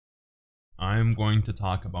I'm going to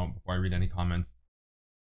talk about, before I read any comments,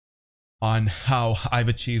 on how I've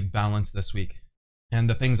achieved balance this week and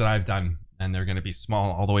the things that I've done. And they're going to be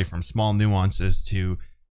small, all the way from small nuances to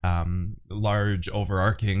large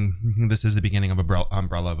overarching. This is the beginning of a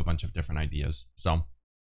umbrella of a bunch of different ideas. So,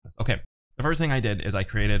 okay. The first thing I did is I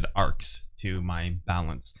created arcs to my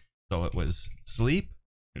balance. So it was sleep,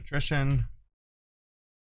 nutrition.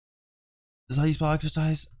 Is that how you spell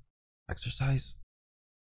exercise? Exercise.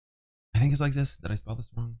 I think it's like this. Did I spell this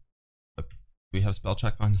wrong? Do we have spell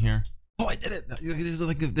check on here? Oh, I did it.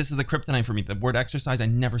 This is the kryptonite for me. The word exercise, I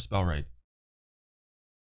never spell right.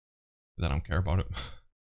 Because I don't care about it.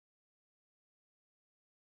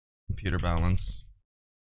 Computer balance.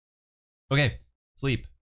 Okay, sleep.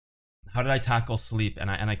 How did I tackle sleep?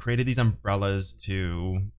 And I created these umbrellas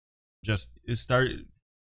to just start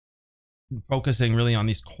focusing really on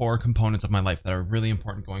these core components of my life that are really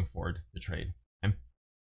important going forward to trade. Okay?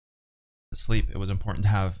 Sleep, it was important to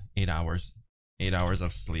have 8 hours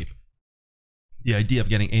of sleep. The idea of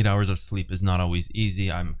getting 8 hours of sleep is not always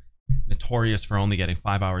easy. I'm notorious for only getting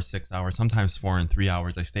 5 hours, 6 hours, sometimes 4 and 3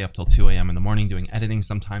 hours. I stay up till 2 a.m. in the morning doing editing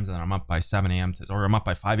sometimes, and then I'm up by 7 a.m. or I'm up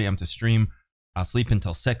by 5 a.m. to stream. I'll sleep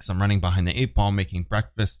until 6. I'm running behind the 8 ball, making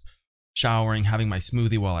breakfast, showering, having my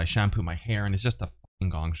smoothie while I shampoo my hair, and it's just a fucking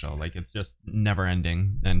gong show. Like, it's just never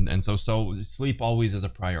ending. And so sleep always is a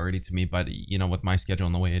priority to me. But you know, with my schedule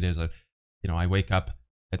and the way it is, I wake up,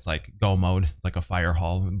 it's like go mode. It's like a fire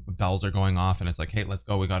hall. Bells are going off, and it's like, hey, let's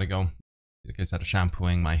go. We gotta go. Like I said,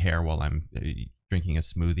 shampooing my hair while I'm drinking a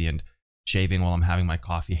smoothie, and shaving while I'm having my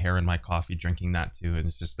coffee, hair in my coffee, drinking that too. And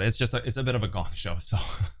it's a bit of a gong show. So.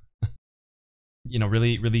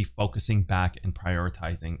 Really focusing back and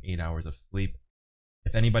prioritizing 8 hours of sleep.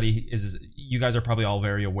 If anybody is, you guys are probably all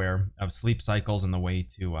very aware of sleep cycles and the way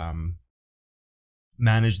to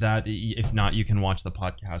manage that. If not, you can watch the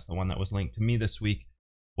podcast. The one that was linked to me this week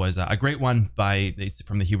was a great one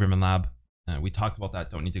from the Huberman Lab. We talked about that.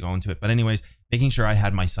 Don't need to go into it. But anyways, making sure I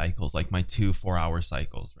had my cycles, like my 2 4-hour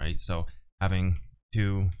cycles, right? So having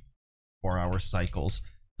 2 4-hour cycles.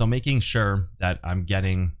 So making sure that I'm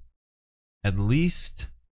getting at least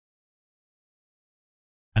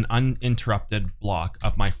an uninterrupted block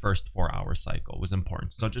of my first 4-hour cycle was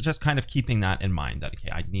important. So just kind of keeping that in mind, that, okay,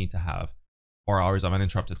 I need to have 4 hours of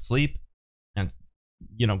uninterrupted sleep, and,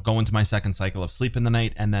 go into my second cycle of sleep in the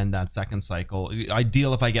night. And then that second cycle,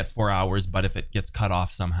 ideal if I get 4 hours, but if it gets cut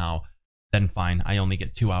off somehow, then fine, I only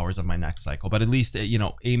get 2 hours of my next cycle. But at least,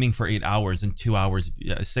 aiming for 8 hours and 2 hours,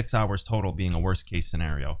 6 hours total being a worst case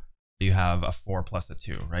scenario. You have a 4 plus a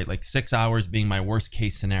 2, right? Like 6 hours being my worst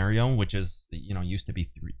case scenario, which is, used to be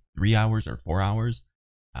 3 hours or 4 hours.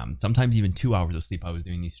 Sometimes even 2 hours of sleep I was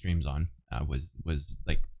doing these streams on was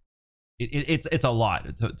like, it's a lot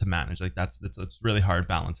to manage. Like that's a really hard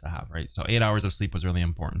balance to have, right? So 8 hours of sleep was really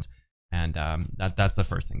important. And that's the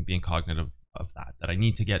first thing, being cognitive of that I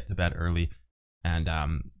need to get to bed early. And,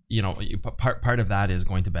 part of that is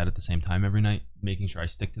going to bed at the same time every night, making sure I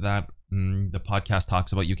stick to that. The podcast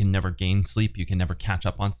talks about you can never gain sleep. You can never catch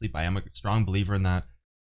up on sleep. I am a strong believer in that.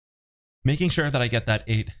 Making sure that I get that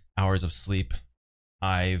 8 hours of sleep.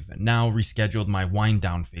 I've now rescheduled my wind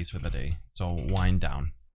down phase for the day. So wind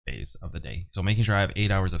down phase of the day. So making sure I have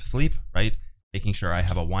 8 hours of sleep, right? Making sure I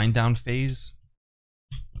have a wind down phase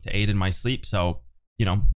to aid in my sleep. So,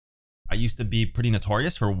 I used to be pretty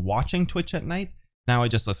notorious for watching Twitch at night. Now I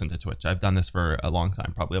just listen to Twitch. I've done this for a long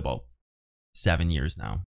time, probably about 7 years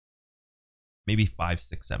now. Maybe 5,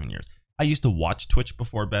 6, 7 years. I used to watch Twitch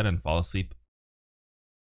before bed and fall asleep.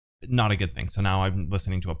 Not a good thing. So now I'm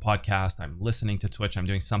listening to a podcast. I'm listening to Twitch. I'm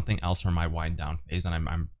doing something else for my wind down phase. And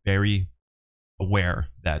I'm very aware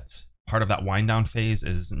that part of that wind down phase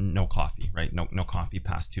is no coffee, right? No coffee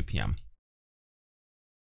past 2 p.m.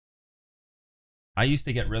 I used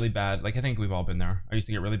to get really bad, like I think we've all been there. I used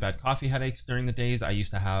to get really bad coffee headaches during the days. I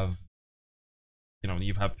used to have,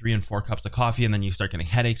 you have 3 and 4 cups of coffee and then you start getting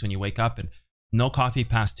headaches when you wake up, and no coffee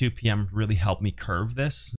past 2 p.m. really helped me curve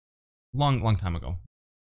this long time ago.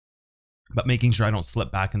 But making sure I don't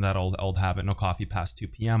slip back in that old habit, no coffee past 2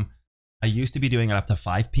 p.m. I used to be doing it up to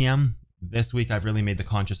 5 p.m. This week, I've really made the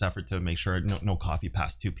conscious effort to make sure no coffee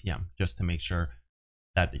past 2 p.m. just to make sure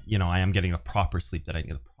that, I am getting the proper sleep that I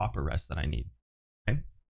need, the proper rest that I need. Okay.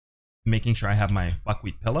 Making sure I have my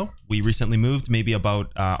buckwheat pillow. We recently moved, maybe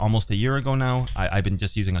about almost a year ago now. I've been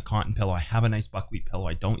just using a cotton pillow. I have a nice buckwheat pillow.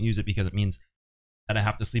 I don't use it because it means that I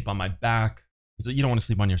have to sleep on my back. So you don't want to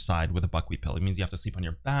sleep on your side with a buckwheat pillow. It means you have to sleep on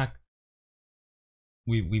your back.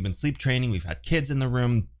 We've been sleep training. We've had kids in the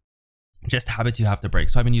room. Just habits you have to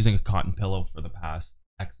break. So I've been using a cotton pillow for the past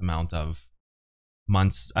X amount of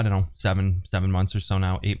months, I don't know, seven months or so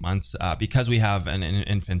now, 8 months, because we have an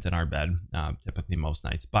infant in our bed, typically most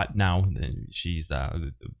nights. But now she's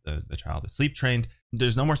the child is sleep trained.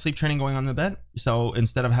 There's no more sleep training going on in the bed. So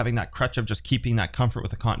instead of having that crutch of just keeping that comfort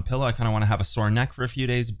with a cotton pillow, I kind of want to have a sore neck for a few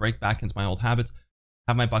days, break back into my old habits,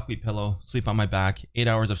 have my buckwheat pillow, sleep on my back, 8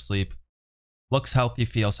 hours of sleep, looks healthy,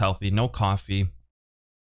 feels healthy, no coffee,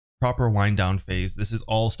 proper wind down phase. This is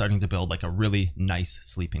all starting to build like a really nice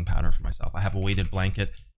sleeping pattern for myself. I have a weighted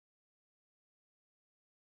blanket.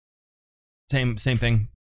 Same thing.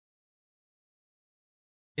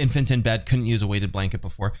 Infant in bed, couldn't use a weighted blanket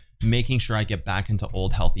before. Making sure I get back into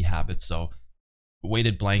old healthy habits. So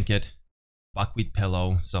weighted blanket, buckwheat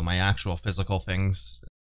pillow. So my actual physical things,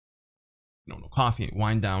 no coffee,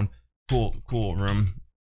 wind down, cool room,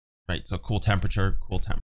 right? So cool temperature,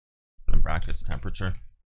 in brackets, temperature.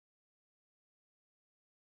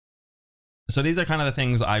 So these are kind of the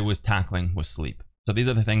things I was tackling with sleep. So these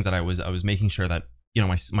are the things that I was making sure that, you know,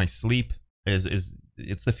 my sleep is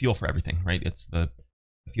it's the fuel for everything, right? It's the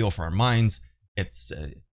fuel for our minds. It's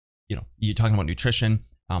you know, you're talking about nutrition.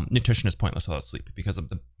 Nutrition is pointless without sleep because of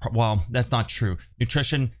well, that's not true.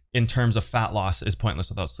 Nutrition in terms of fat loss is pointless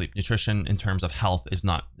without sleep. Nutrition in terms of health is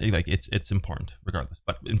not, like, it's important regardless.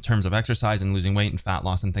 But in terms of exercise and losing weight and fat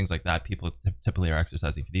loss and things like that, people typically are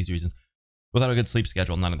exercising for these reasons. Without a good sleep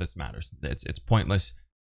schedule, none of this matters. It's pointless.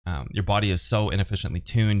 Your body is so inefficiently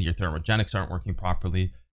tuned. Your thermogenics aren't working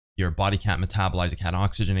properly. Your body can't metabolize. It can't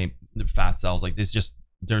oxygenate fat cells. Like,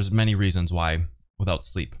 there's many reasons why without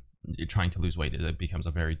sleep, you're trying to lose weight, it becomes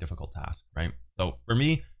a very difficult task, right? So for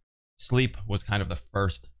me, sleep was kind of the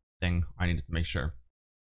first thing I needed to make sure.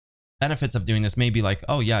 Benefits of doing this may be like,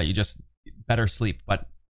 oh yeah, you just better sleep, but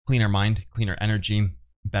cleaner mind, cleaner energy,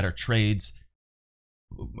 better trades,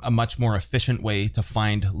 a much more efficient way to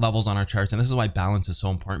find levels on our charts. And this is why balance is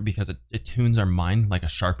so important, because it tunes our mind like a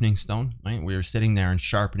sharpening stone, right? We're sitting there and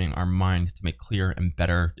sharpening our mind to make clear and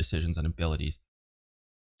better decisions and abilities.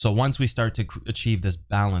 So once we start to achieve this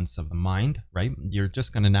balance of the mind, right, you're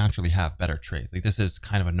just going to naturally have better trades. Like, this is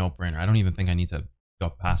kind of a no-brainer. I don't even think I need to go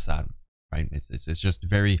past that, right? It's just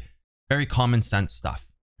very, very common sense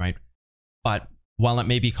stuff, right? But while it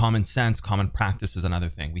may be common sense, common practice is another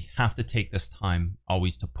thing. We have to take this time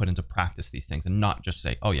always to put into practice these things and not just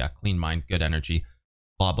say, oh yeah, clean mind, good energy,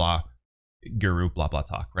 blah, blah, guru, blah, blah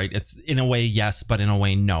talk, right? It's in a way, yes, but in a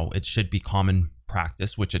way, no. It should be common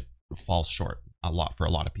practice, which it falls short a lot for a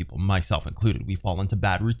lot of people, myself included. We fall into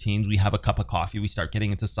bad routines. We have a cup of coffee. We start getting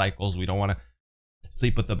into cycles. We don't want to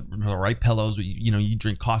sleep with the right pillows. You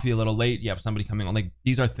drink coffee a little late. You have somebody coming on. Like,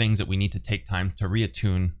 these are things that we need to take time to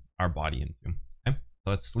reattune our body into. Okay, so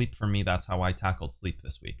that's sleep for me. That's how I tackled sleep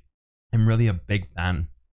this week. I'm really a big fan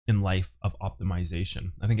in life of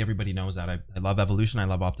optimization. I think everybody knows that. I love evolution. I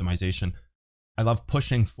love optimization. I love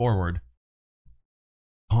pushing forward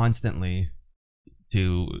constantly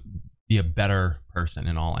to be a better person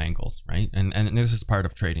in all angles, right? And this is part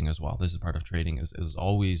of trading as well. This is part of trading is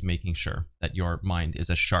always making sure that your mind is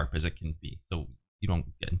as sharp as it can be, so you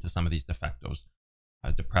don't get into some of these defectos,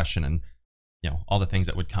 depression, and all the things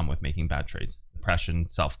that would come with making bad trades. Depression,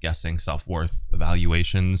 self-guessing, self-worth,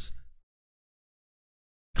 evaluations,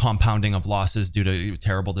 compounding of losses due to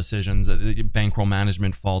terrible decisions, bankroll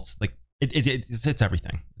management faults. Like, it's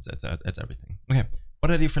everything. It's everything. Okay, what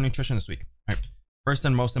did I do for nutrition this week? All right. First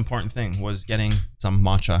and most important thing was getting some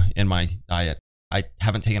matcha in my diet. I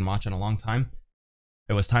haven't taken matcha in a long time.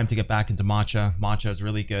 It was time to get back into matcha. Matcha is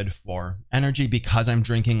really good for energy because I'm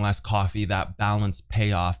drinking less coffee. That balance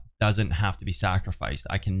payoff doesn't have to be sacrificed.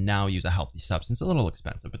 I can now use a healthy substance. A little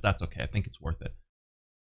expensive, but that's okay. I think it's worth it.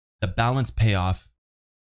 The balance payoff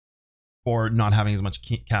for not having as much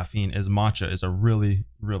caffeine is matcha is a really,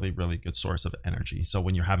 really, really good source of energy. So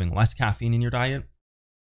when you're having less caffeine in your diet,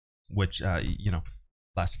 which,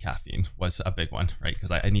 less caffeine was a big one, right? Because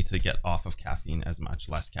I need to get off of caffeine as much,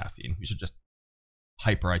 less caffeine. We should just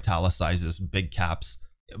hyper italicize this, big caps.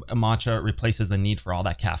 Matcha replaces the need for all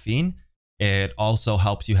that caffeine. It also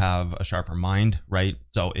helps you have a sharper mind, right?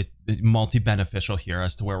 So it's multi-beneficial here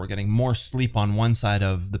as to where we're getting more sleep on one side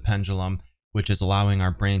of the pendulum, which is allowing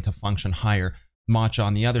our brain to function higher. Matcha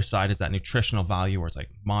on the other side is that nutritional value where it's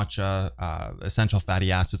like matcha, essential fatty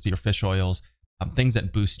acids, your fish oils, things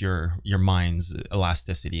that boost your mind's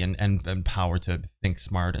elasticity and power to think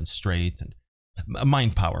smart and straight, and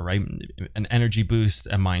mind power, right? An energy boost,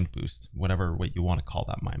 a mind boost, whatever way you want to call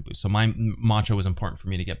that, mind boost. So my matcha was important for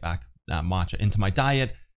me to get back matcha into my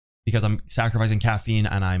diet because I'm sacrificing caffeine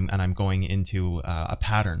and I'm going into a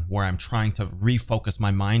pattern where I'm trying to refocus my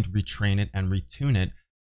mind, retrain it, and retune it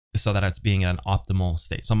so that it's being in an optimal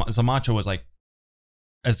state. So matcha was like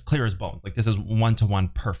as clear as bones. Like this is one-to-one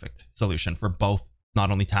perfect solution for both,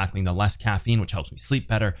 not only tackling the less caffeine, which helps me sleep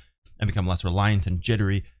better and become less reliant and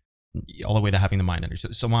jittery, all the way to having the mind energy.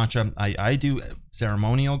 So matcha, I do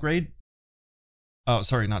ceremonial grade. Oh,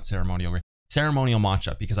 sorry, not ceremonial grade. Ceremonial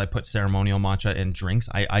matcha, because I put ceremonial matcha in drinks.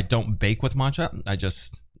 I don't bake with matcha. I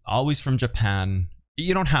just, always from Japan.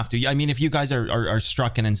 You don't have to. I mean, if you guys are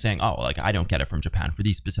struck in and saying, oh, like I don't get it from Japan for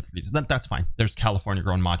these specific reasons, that's fine. There's California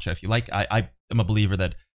grown matcha if you like. I am a believer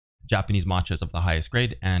that Japanese matcha is of the highest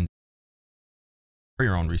grade, and for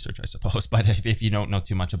your own research, I suppose. But if you don't know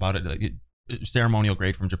too much about it, like, ceremonial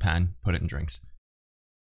grade from Japan, put it in drinks.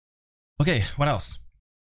 Okay, what else?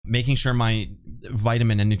 Making sure my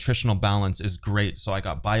vitamin and nutritional balance is great. So I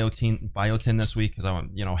got biotin this week because I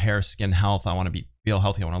want, hair, skin health. I want to feel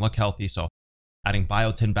healthy. I want to look healthy. So adding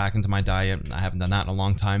biotin back into my diet. I haven't done that in a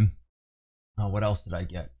long time. What else did I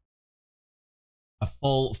get? A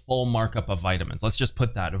full markup of vitamins. Let's just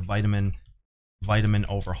put that, a vitamin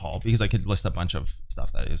overhaul, because I could list a bunch of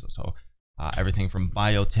stuff that is. So everything from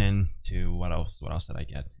biotin to what else did I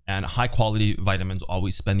get? And high quality vitamins.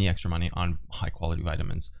 Always spend the extra money on high quality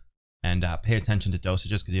vitamins, and pay attention to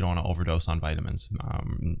dosages, because you don't want to overdose on vitamins.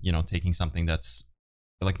 Taking something that's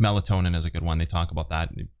like melatonin is a good one. They talk about that.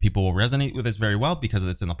 People will resonate with this very well because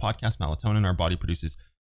it's in the podcast. Melatonin, our body produces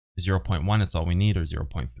 0.1. It's all we need, or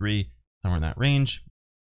 0.3, somewhere in that range.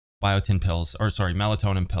 Melatonin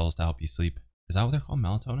pills to help you sleep. Is that what they're called?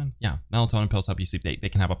 Melatonin? Yeah, melatonin pills help you sleep. They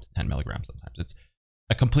can have up to 10 milligrams sometimes. It's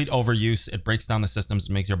a complete overuse. It breaks down the systems,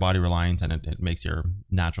 it makes your body reliant, and it makes your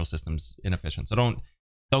natural systems inefficient. So don't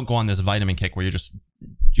go on this vitamin kick where you're just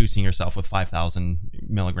juicing yourself with 5,000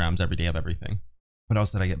 milligrams every day of everything. What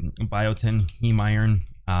else did I get? Biotin, heme iron.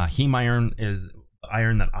 Heme iron is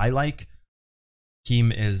iron that I like.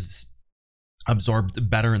 Heme is absorbed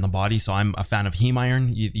better in the body, so I'm a fan of heme iron.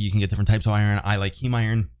 You can get different types of iron. I like heme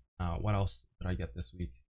iron. What else did I get this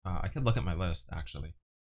week? I could look at my list, actually.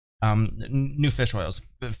 New fish oils.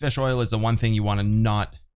 Fish oil is the one thing you want to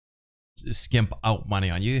not skimp out money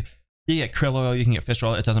on. You get krill oil, you can get fish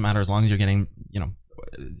oil. It doesn't matter as long as you're getting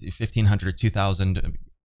 1,500 or 2,000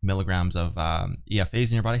 milligrams of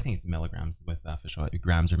EFAs in your body. I think it's milligrams with fish oil,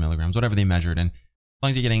 grams or milligrams, whatever they measured. And as long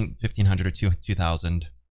as you're getting 1,500 or 2,000 in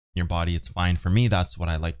your body, it's fine for me. That's what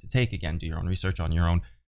I like to take. Again, do your own research on your own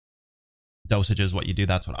dosages, what you do.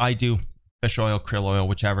 That's what I do. Fish oil, krill oil,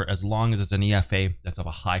 whichever, as long as it's an EFA that's of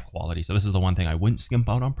a high quality. So this is the one thing I wouldn't skimp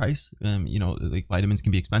out on price. Like vitamins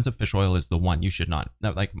can be expensive. Fish oil is the one you should not.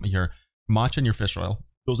 Like your matcha and your fish oil,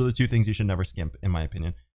 those are the two things you should never skimp, in my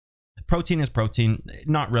opinion. Protein is protein,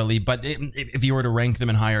 not really, but if you were to rank them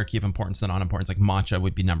in hierarchy of importance to non-importance, like matcha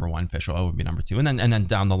would be number one, fish oil would be number two, and then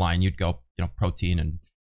down the line you'd go, protein and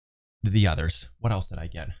the others. What else did I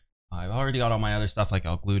get? I've already got all my other stuff like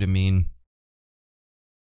L-glutamine,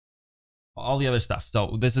 all the other stuff.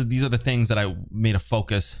 So these are the things that I made a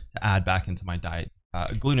focus to add back into my diet.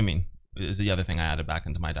 Glutamine is the other thing I added back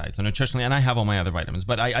into my diet. So nutritionally, and I have all my other vitamins,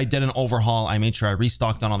 but I did an overhaul. I made sure I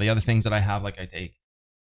restocked on all the other things that I have. Like I take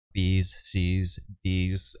B's, C's,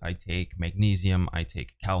 D's, I take magnesium, I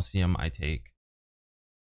take calcium, I take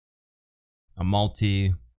a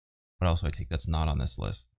multi. What else do I take that's not on this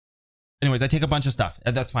list? Anyways, I take a bunch of stuff.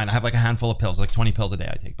 That's fine. I have like a handful of pills, like 20 pills a day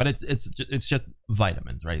I take. But it's just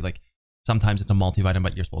vitamins, right? Like sometimes it's a multivitamin,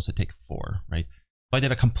 but you're supposed to take 4, right? So I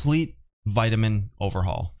did a complete vitamin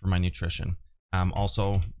overhaul for my nutrition.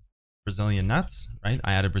 Also Brazilian nuts, right?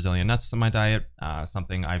 I added Brazilian nuts to my diet,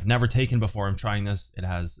 something I've never taken before. I'm trying this. It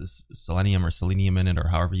has this selenium in it, or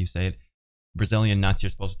however you say it. Brazilian nuts, you're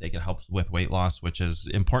supposed to take. It helps with weight loss, which is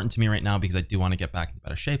important to me right now because I do want to get back into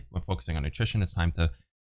better shape. We're focusing on nutrition. It's time to,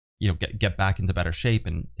 get back into better shape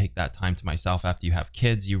and take that time to myself. After you have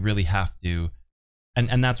kids, you really have to,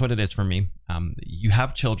 and that's what it is for me. You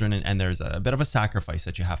have children, and there's a bit of a sacrifice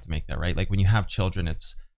that you have to make there, right? Like when you have children,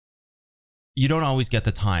 you don't always get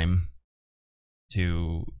the time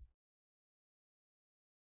to,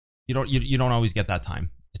 you don't always get that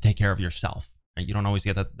time to take care of yourself, right? You don't always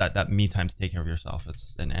get that me time to take care of yourself.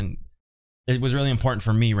 And it was really important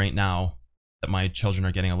for me right now that my children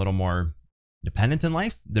are getting a little more dependent in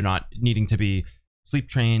life. They're not needing to be sleep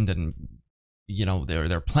trained, and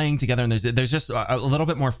they're playing together, and there's just a little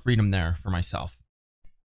bit more freedom there for myself.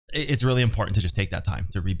 It's really important to just take that time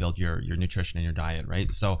to rebuild your nutrition and your diet,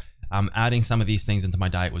 right? So adding some of these things into my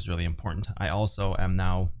diet was really important. I also am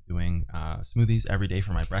now doing smoothies every day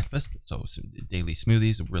for my breakfast. So daily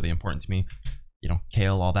smoothies are really important to me.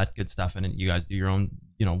 Kale, all that good stuff. And you guys do your own,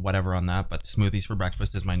 whatever on that. But smoothies for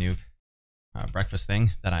breakfast is my new breakfast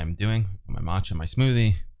thing that I'm doing. My matcha, my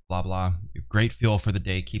smoothie, blah, blah. Great fuel for the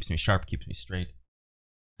day. Keeps me sharp, keeps me straight.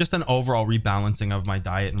 just an overall rebalancing of my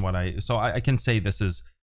diet and what so I can say this is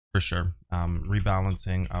for sure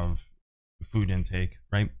rebalancing of food intake,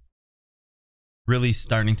 right? Really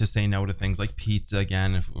starting to say no to things like pizza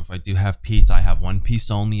again. If I do have pizza, I have one piece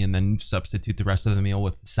only, and then substitute the rest of the meal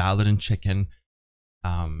with salad and chicken.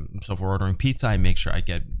 So if we're ordering pizza, I make sure I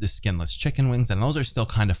get the skinless chicken wings, and those are still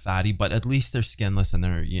kind of fatty, but at least they're skinless and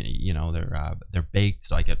they're they're baked.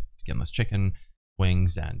 So I get skinless chicken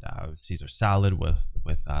wings and Caesar salad with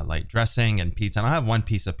light dressing and pizza. And I'll have one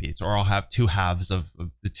piece of pizza, or I'll have two halves of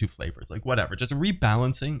the two flavors, like whatever. Just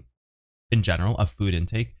rebalancing in general of food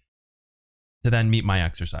intake to then meet my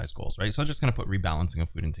exercise goals, right? So I'm just going to put rebalancing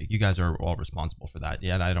of food intake. You guys are all responsible for that.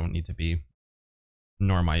 Yet I don't need to be,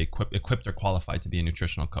 nor am I equipped or qualified to be a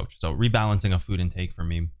nutritional coach. So rebalancing of food intake for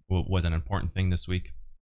me was an important thing this week.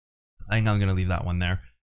 I think I'm going to leave that one there.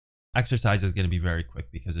 Exercise is going to be very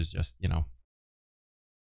quick because it's just,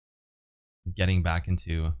 getting back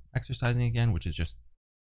into exercising again, which is just,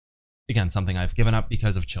 again, something I've given up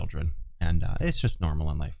because of children, and it's just normal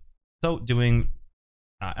in life. So doing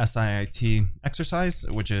SIIT exercise,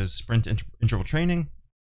 which is sprint interval training.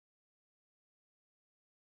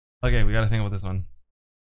 Okay, we got to think about this one.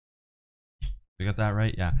 We got that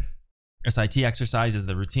right? Yeah. SIT exercise is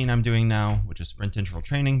the routine I'm doing now, which is sprint interval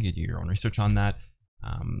training. You do your own research on that.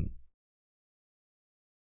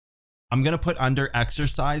 I'm going to put under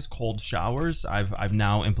exercise cold showers. I've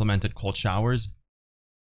now implemented cold showers.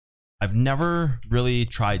 I've never really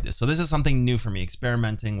tried this. So this is something new for me,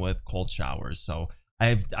 experimenting with cold showers. So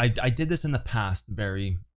I did this in the past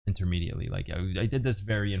very intermediately. Like I did this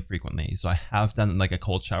very infrequently. So I have done like a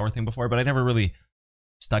cold shower thing before, but I never really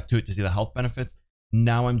stuck to it to see the health benefits.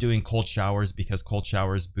 Now I'm doing cold showers because cold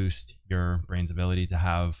showers boost your brain's ability to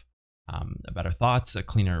have better thoughts, a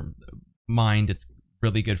cleaner mind. It's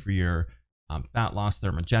really good for your fat loss,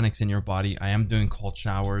 thermogenics in your body. I am doing cold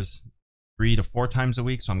showers 3 to 4 times a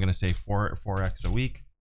week. So I'm going to say 4x a week,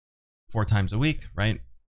 4 times a week, right?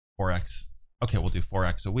 4x. Okay, we'll do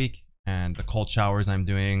 4x a week. And the cold showers I'm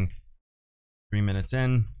doing 3 minutes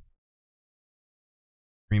in,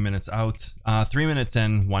 3 minutes out, 3 minutes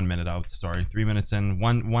in, 1 minute out. Sorry, 3 minutes in,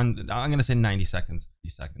 one. I'm going to say 90 seconds, 50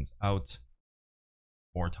 seconds out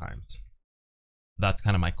 4 times. That's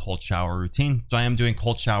kind of my cold shower routine. So I am doing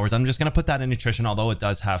cold showers. I'm just going to put that in nutrition, although it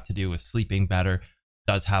does have to do with sleeping better. It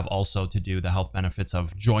does have also to do the health benefits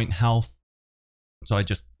of joint health. So I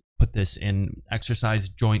just put this in exercise,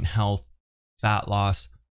 joint health, fat loss,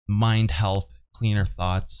 mind health, cleaner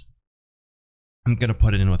thoughts. I'm going to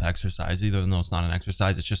put it in with exercise, even though it's not an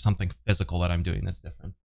exercise. It's just something physical that I'm doing that's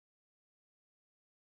different.